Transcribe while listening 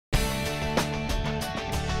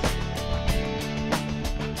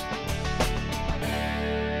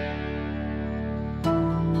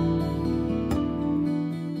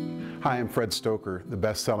Hi, I'm Fred Stoeker, the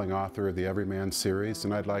best-selling author of the Everyman series,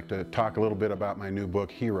 and I'd like to talk a little bit about my new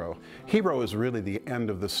book, Hero. Hero is really the end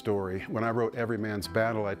of the story. When I wrote Everyman's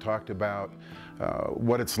Battle, I talked about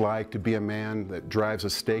what it's like to be a man that drives a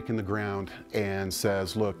stake in the ground and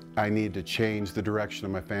says, look, I need to change the direction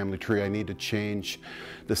of my family tree. I need to change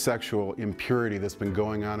the sexual impurity that's been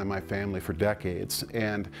going on in my family for decades.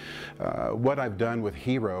 And what I've done with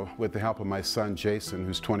Hero, with the help of my son Jason,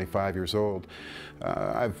 who's 25 years old,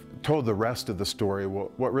 I've told the rest of the story,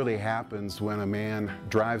 what really happens when a man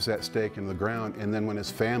drives that stake into the ground, and then when his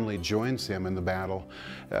family joins him in the battle,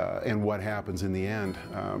 and what happens in the end.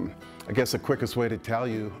 I guess the quickest way to tell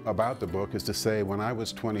you about the book is to say when I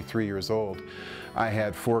was 23 years old, I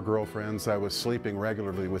had 4 girlfriends. I was sleeping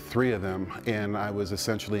regularly with 3 of them, and I was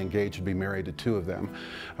essentially engaged to be married to 2 of them.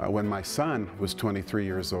 When my son was 23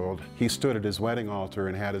 years old, he stood at his wedding altar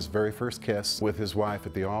and had his very first kiss with his wife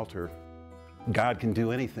at the altar. God can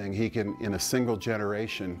do anything. He can, in a single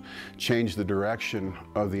generation, change the direction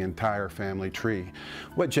of the entire family tree.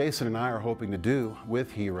 What Jason and I are hoping to do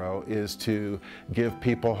with Hero is to give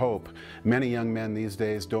people hope. Many young men these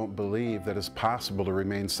days don't believe that it's possible to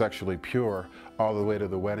remain sexually pure all the way to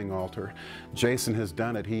the wedding altar. Jason has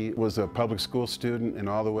done it. He was a public school student, and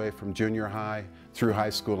all the way from junior high through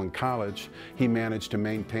high school and college, he managed to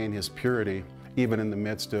maintain his purity even in the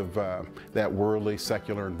midst of that worldly,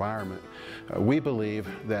 secular environment. We believe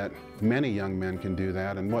that many young men can do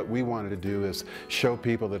that, and what we wanted to do is show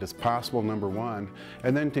people that it's possible, number one,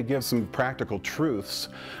 and then to give some practical truths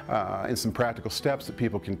and some practical steps that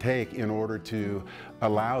people can take in order to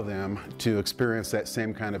allow them to experience that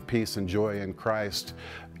same kind of peace and joy in Christ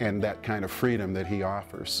and that kind of freedom that He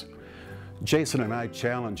offers. Jason and I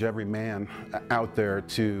challenge every man out there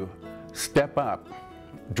to step up,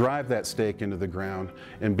 drive that stake into the ground,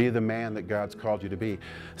 and be the man that God's called you to be.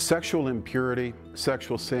 Sexual impurity,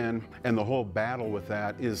 sexual sin, and the whole battle with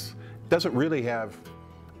that doesn't really have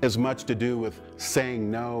as much to do with saying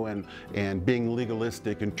no and being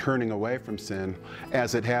legalistic and turning away from sin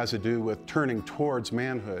as it has to do with turning towards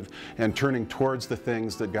manhood and turning towards the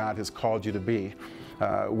things that God has called you to be.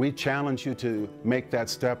 We challenge you to make that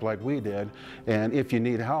step like we did, and if you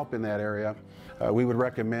need help in that area, we would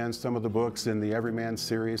recommend some of the books in the Everyman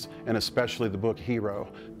series, and especially the book Hero.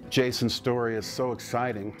 Jason's story is so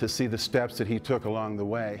exciting to see the steps that he took along the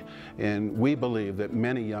way, and we believe that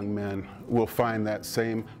many young men will find that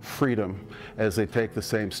same freedom as they take the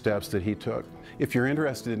same steps that he took. If you're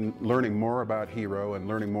interested in learning more about Hero and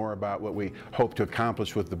learning more about what we hope to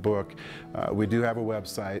accomplish with the book, we do have a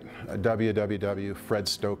website,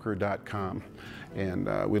 www.fredstoeker.com,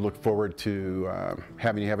 and we look forward to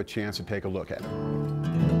having you have a chance to take a look at it.